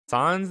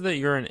Signs that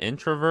you're an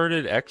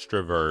introverted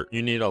extrovert.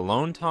 You need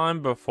alone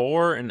time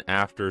before and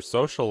after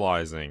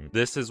socializing.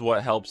 This is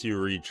what helps you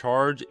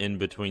recharge in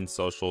between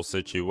social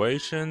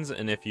situations,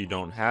 and if you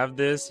don't have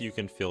this, you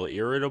can feel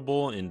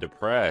irritable and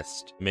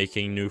depressed.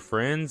 Making new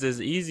friends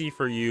is easy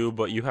for you,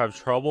 but you have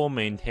trouble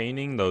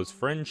maintaining those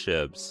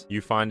friendships.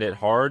 You find it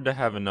hard to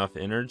have enough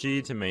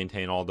energy to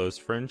maintain all those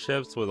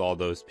friendships with all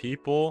those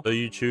people, so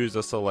you choose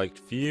a select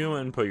few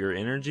and put your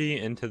energy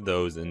into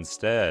those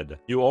instead.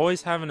 You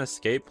always have an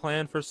escape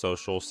plan for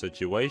social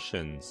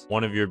situations.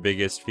 One of your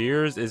biggest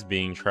fears is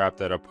being trapped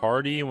at a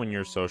party when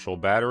your social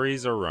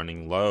batteries are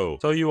running low,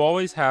 so you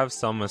always have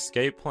some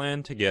escape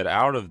plan to get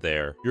out of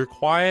there. You're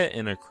quiet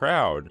in a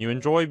crowd. You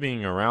enjoy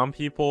being around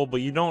people,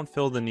 but you don't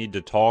feel the need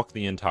to talk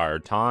the entire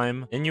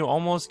time, and you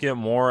almost get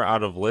more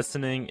out of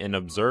listening and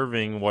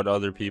observing what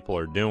other people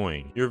are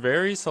doing. You're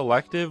very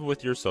selective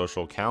with your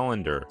social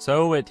calendar,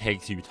 so it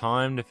takes you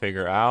time to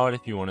figure out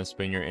if you want to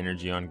spend your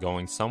energy on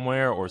going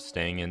somewhere or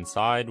staying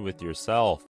inside with yourself.